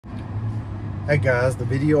Hey guys, the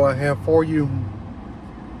video I have for you,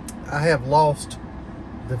 I have lost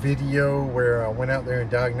the video where I went out there and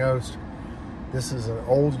diagnosed. This is an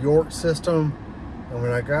old York system, and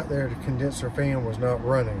when I got there, the condenser fan was not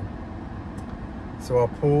running. So I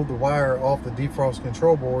pulled the wire off the defrost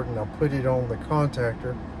control board and I put it on the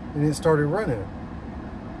contactor, and it started running.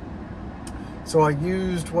 So I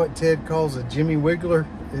used what Ted calls a Jimmy Wiggler.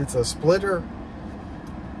 It's a splitter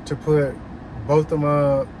to put both of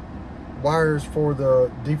my wires for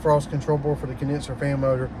the defrost control board for the condenser fan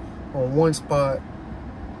motor on one spot,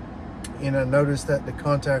 and I noticed that the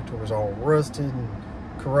contactor was all rusted and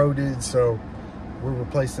corroded, so we're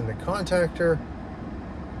replacing the contactor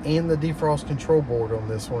and the defrost control board on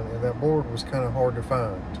this one, and that board was kind of hard to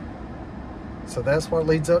find. So that's what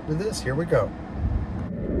leads up to this. Here we go.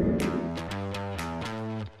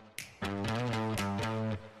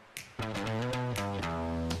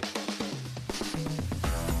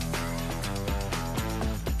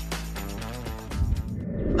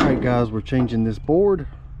 Alright guys, we're changing this board.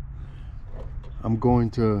 I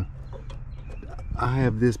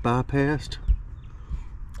have this bypassed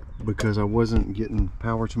because I wasn't getting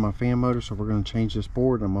power to my fan motor, so we're going to change this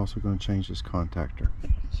board. I'm also going to change this contactor.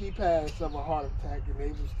 She passed of a heart attack, and they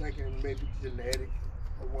was thinking maybe genetic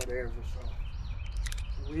or whatever, so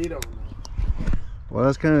we don't know. Well,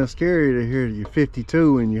 that's kind of scary to hear you're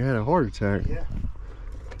 52 and you had a heart attack. Yeah.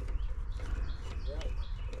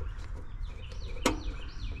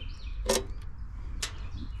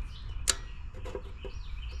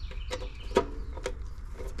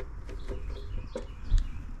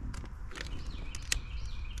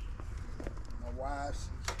 My wife,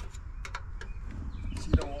 she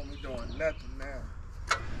don't want me doing nothing now.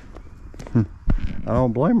 I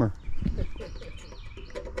don't blame her.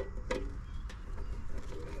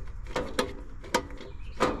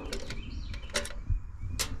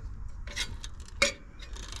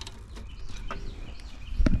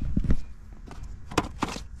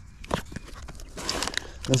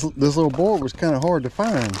 This little board was kind of hard to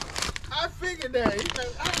find. I figured that.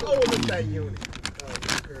 How old is that unit?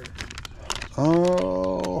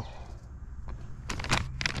 Oh,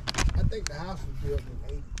 I think the house was built in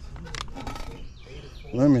 82.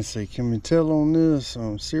 let me see. Can we tell on this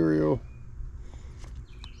serial?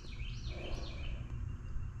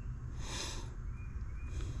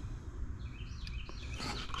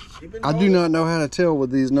 I do not know how to tell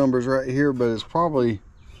with these numbers right here, but it's probably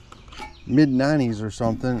mid-90s or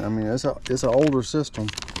something. I mean, it's an older system.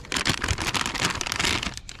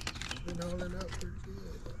 Been holding up pretty good.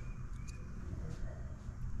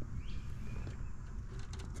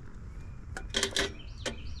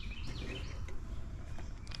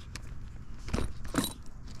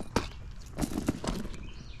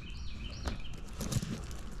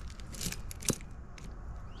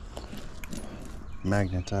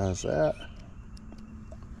 Magnetize that.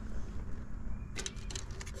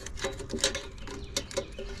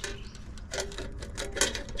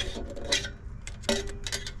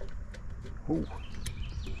 Ooh.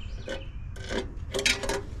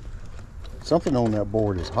 Something on that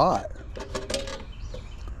board is hot.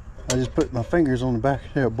 I just put my fingers on the back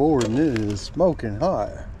of that board and it is smoking hot.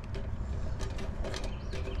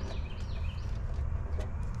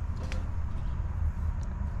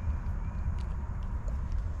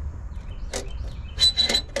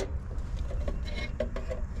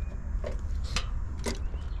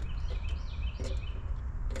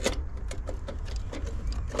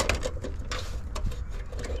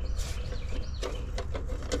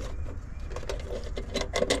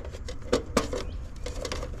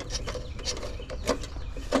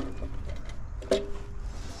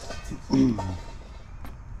 There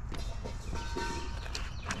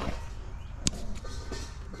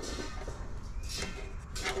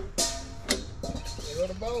go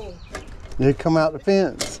the bowl. It come out the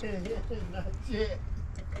fence. Not yet.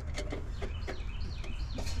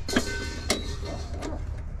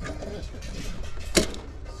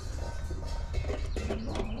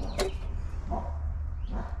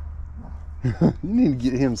 You need to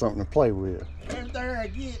get him something to play with. Everything I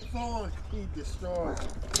get for him, he destroyed.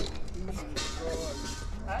 He destroyed.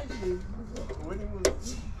 Actually, when he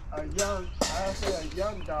was a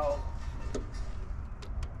young dog,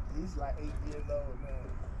 he's like 8 years old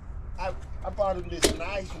now. I bought him this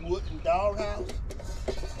nice wooden doghouse.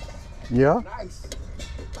 Yeah? Nice.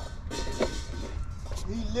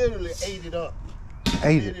 He literally ate it up.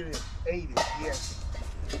 Ate it? Literally ate it, yes.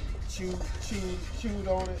 Chewed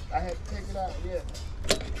on it. I had to take it out, yeah.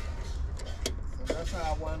 So that's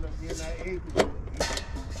how I wound up getting that egg. He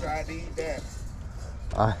tried to eat that.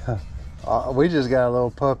 We just got a little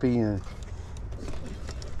puppy, and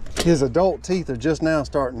His adult teeth are just now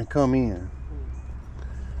starting to come in.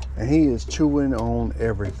 And he is chewing on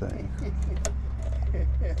everything.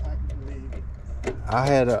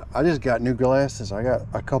 I just got new glasses. I got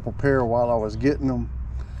a couple pair while I was getting them.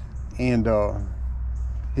 And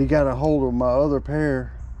he got a hold of my other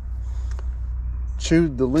pair,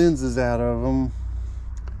 chewed the lenses out of them.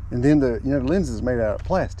 And then the lenses made out of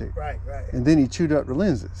plastic. Right. And then he chewed up the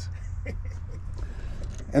lenses.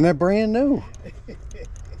 And they're brand new.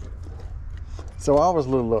 So I was a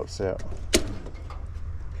little upset.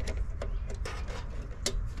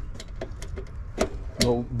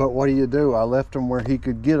 But what do you do? I left him where he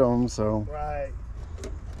could get them, so. Right.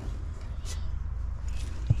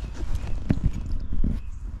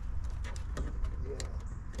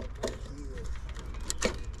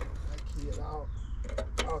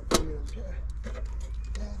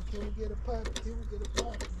 Get a puppy. Can we get a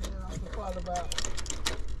puppy? Man, I was probably about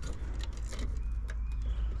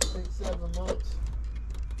 6-7 months.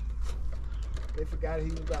 They forgot he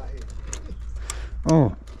was out here.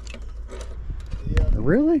 Oh. Yeah.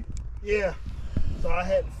 Really? Yeah. So I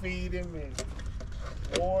had to feed him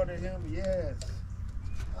and water him. Yes.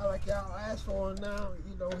 I like y'all ask for him now.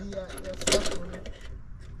 You know, he out there suffering.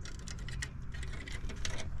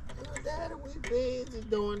 Daddy, we busy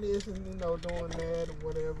doing this and doing that or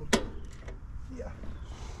whatever. But yeah.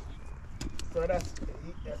 So that's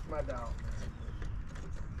my dog.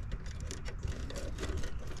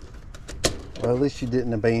 Well, at least you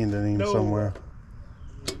didn't abandon him somewhere.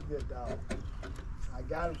 He's a good dog. I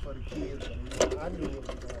got him for the kids, but I knew what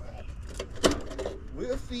was going to happen.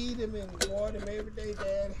 We'll feed him and water him every day,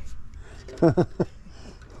 Daddy.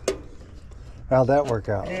 How'd that work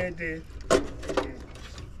out? Yeah, it did.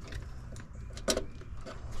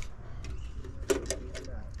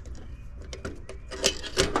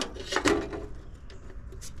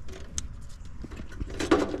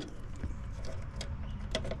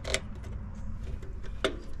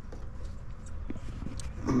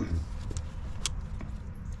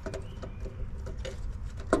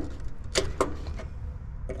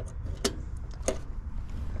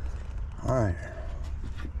 All right.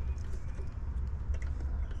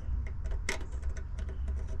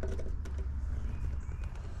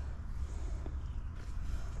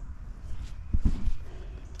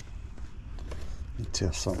 Let me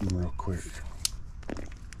test something real quick.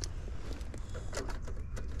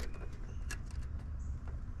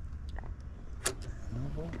 No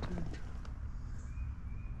voltage.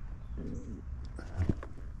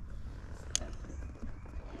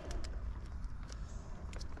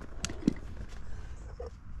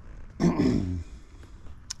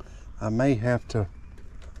 I may have to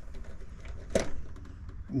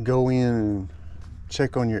go in and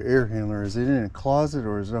check on your air handler. Is it in a closet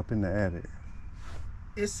or is it up in the attic?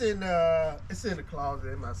 It's in the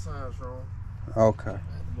closet in my son's room. Okay. I had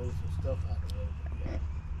to move some stuff out of the way.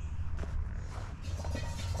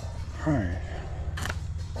 All right.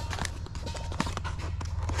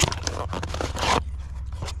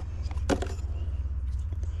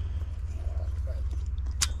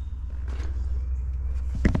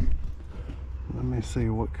 Let me see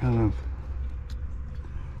what kind of.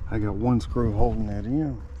 I got one screw holding that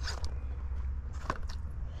in.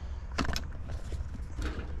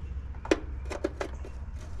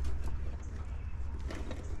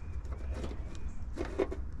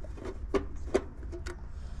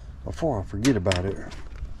 Before I forget about it.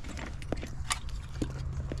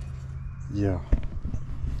 Yeah.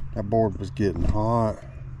 That board was getting hot.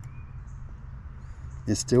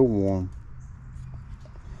 It's still warm.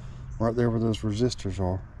 Right there where those resistors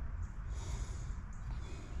are.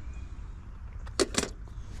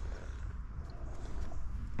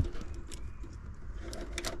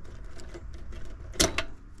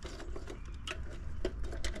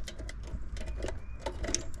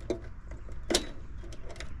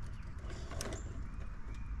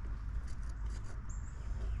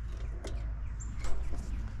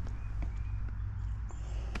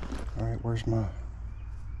 All right, where's my...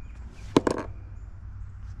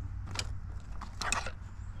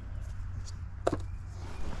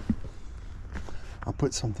 I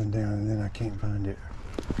put something down and then I can't find it.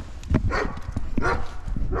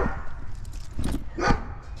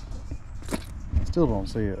 Still don't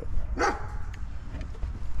see it.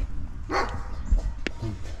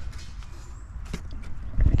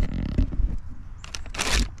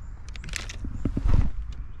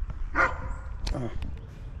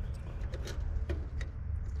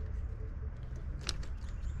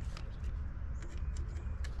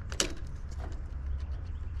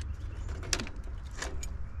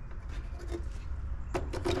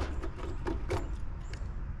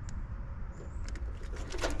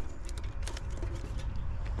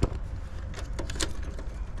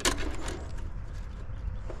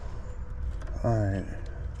 Alright.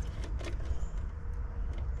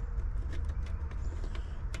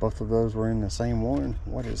 Both of those were in the same one.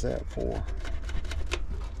 What is that for?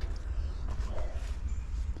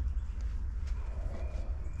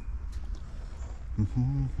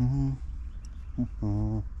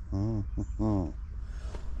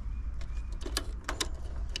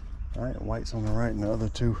 Alright, white's on the right and the other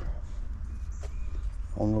two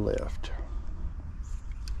on the left.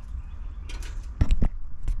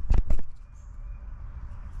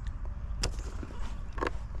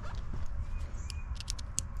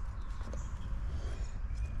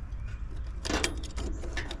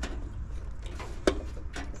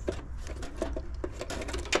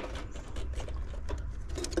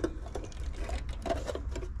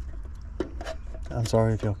 I'm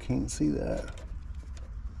sorry if y'all can't see that.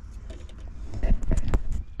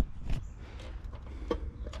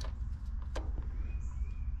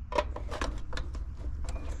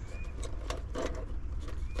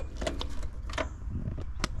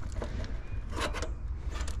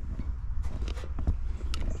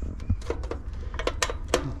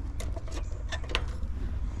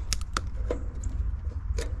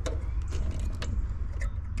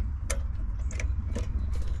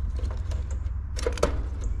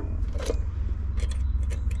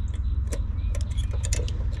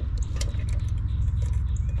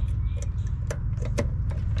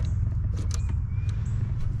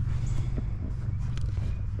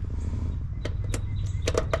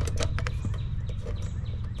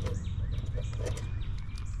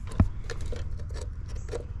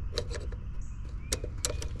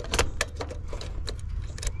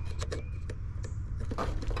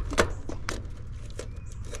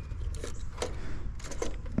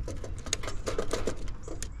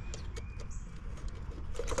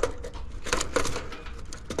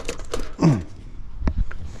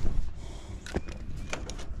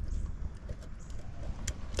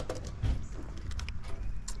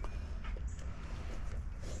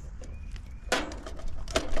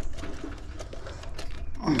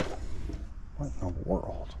 What in the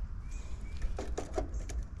world?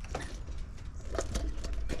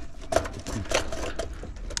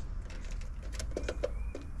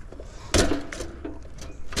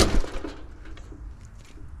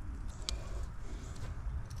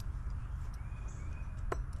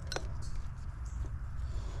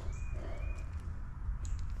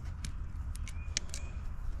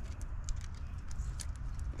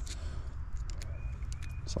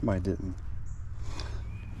 Somebody didn't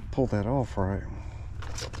pull that off right.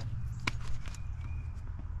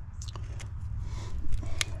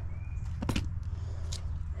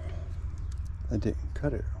 I didn't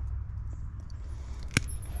cut it.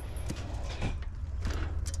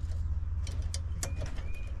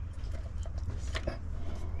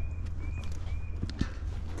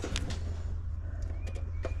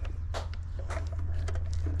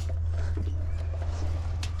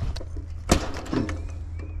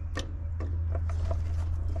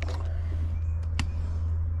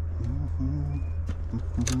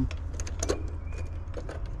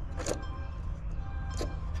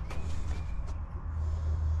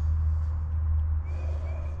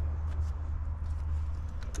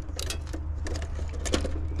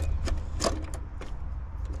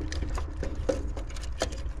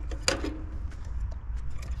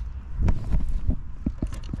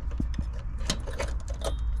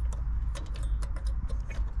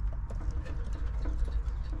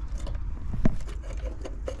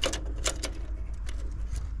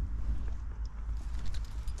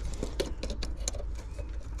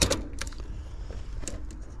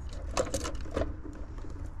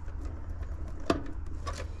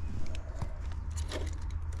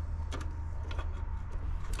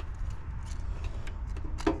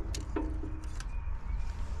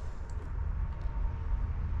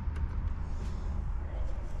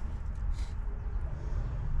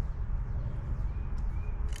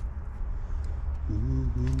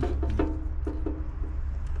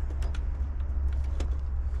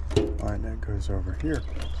 All right, that goes over here.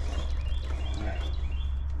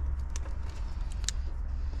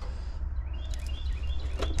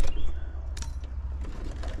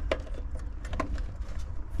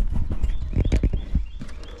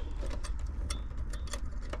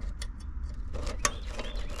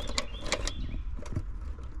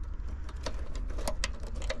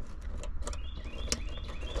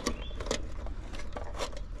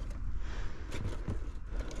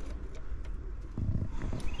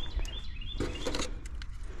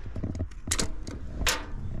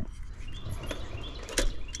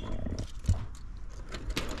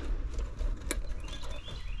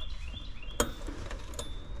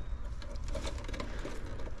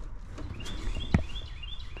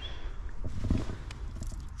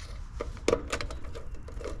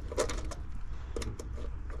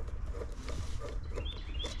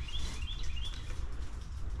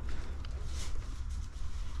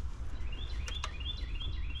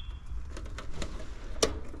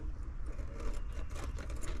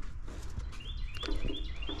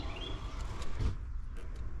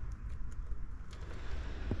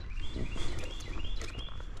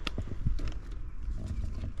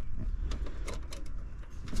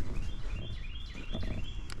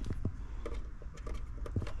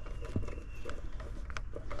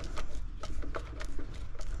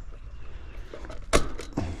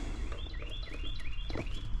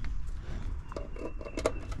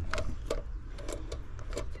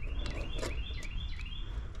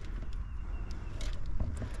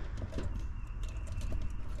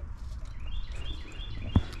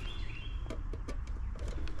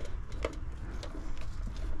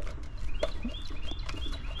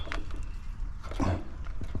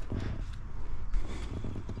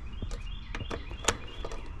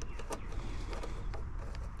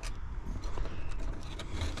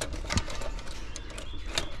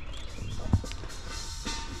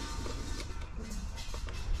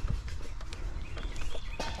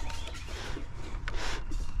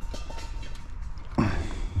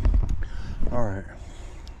 All right.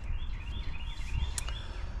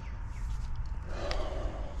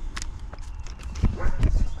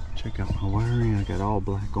 Check out my wiring. I got all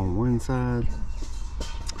black on one side,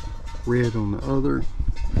 red on the other.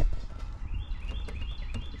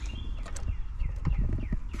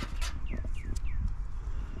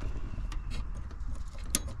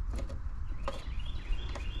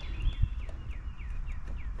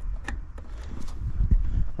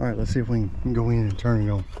 All right, let's see if we can go in and turn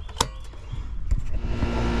it on.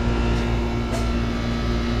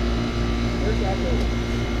 First I go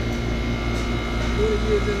 20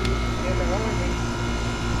 years in the army,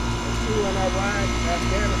 and 2 when I arrived in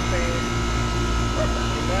Afghanistan, and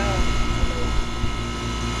now,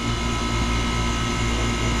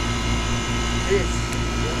 this.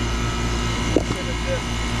 Should have just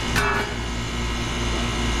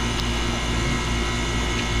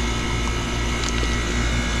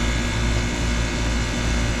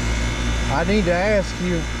I need to ask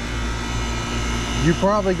you, you're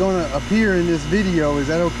probably going to appear in this video. Is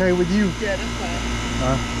that okay with you? yeah, that's fine.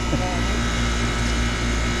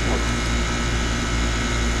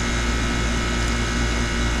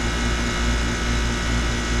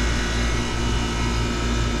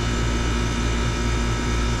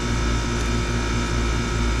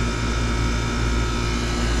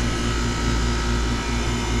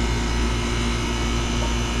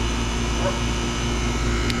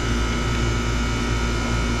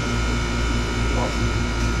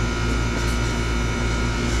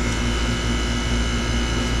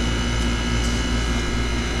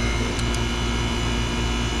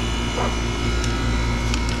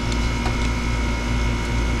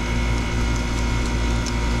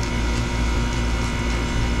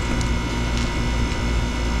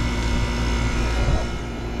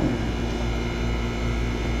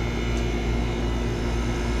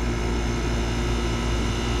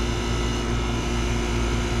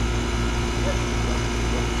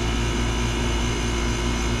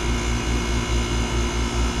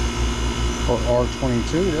 For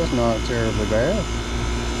R22, that's not terribly bad.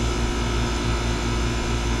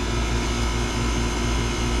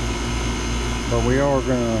 But we are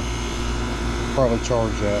gonna probably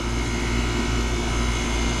charge that.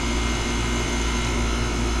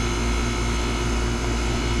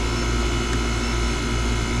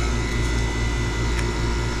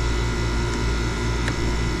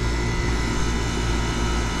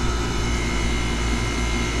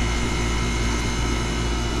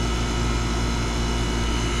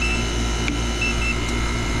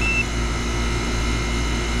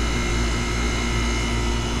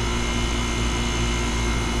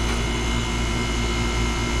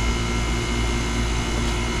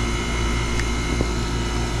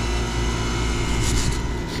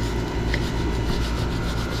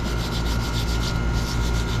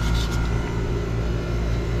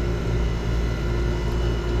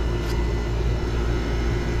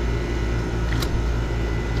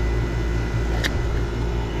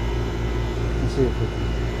 See if we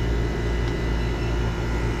can.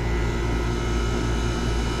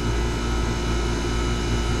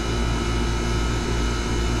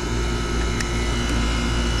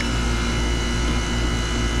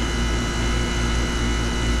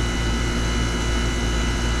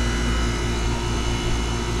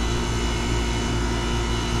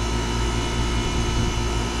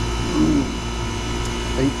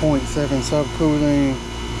 8.7 subcooling,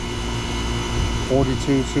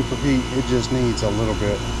 42 superheat. It just needs a little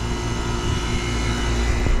bit.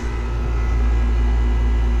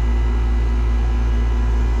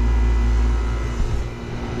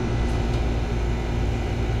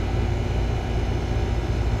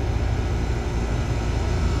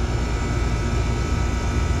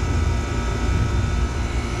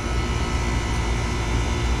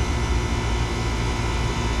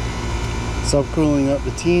 Subcooling up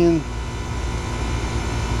to 10.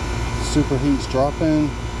 Superheat's dropping.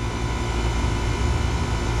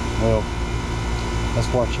 Well, let's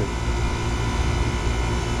watch it.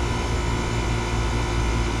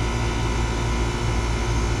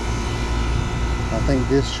 I think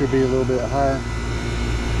this should be a little bit higher.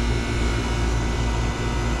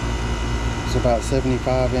 It's about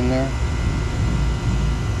 75 in there.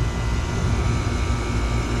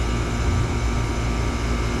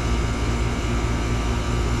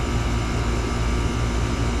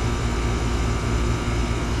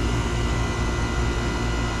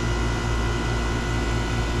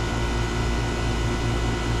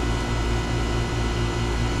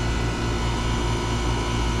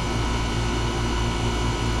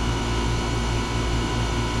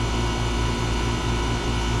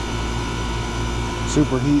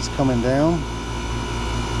 Superheat's coming down,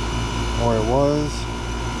 or it was.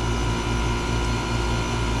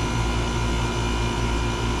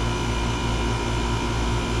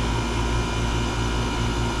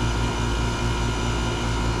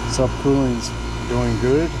 Subcooling's doing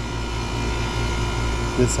good.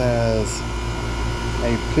 This has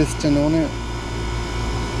a piston on it.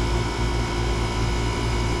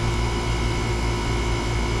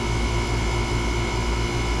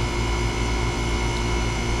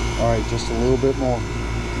 All right, just a little bit more.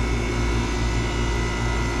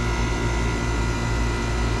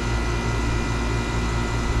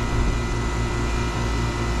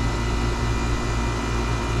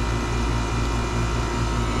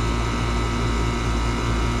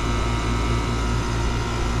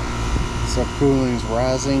 Subcooling's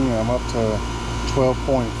rising. I'm up to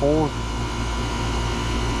 12.4.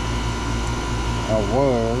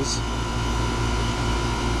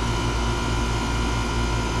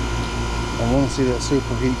 I want to see that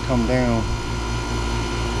superheat come down.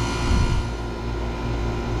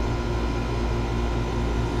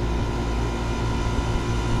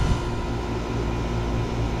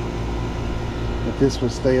 If this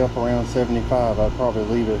would stay up around 75, I'd probably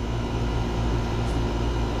leave it.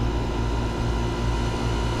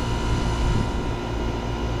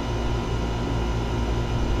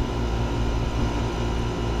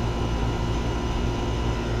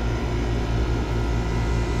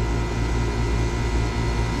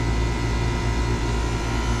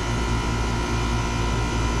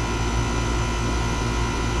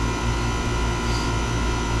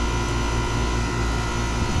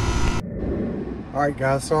 Alright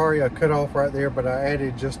guys, sorry I cut off right there, but I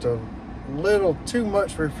added just a little too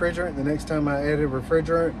much refrigerant the next time I added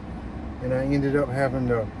refrigerant, and I ended up having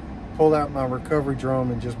to pull out my recovery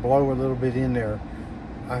drum and just blow a little bit in there.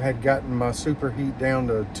 I had gotten my superheat down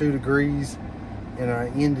to 2 degrees, and I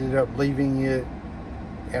ended up leaving it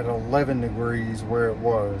at 11 degrees where it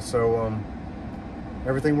was. So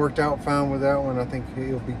everything worked out fine with that one. I think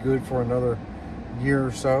it'll be good for another year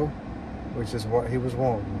or so, which is what he was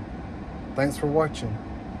wanting. Thanks for watching,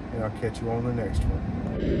 and I'll catch you on the next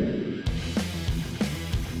one.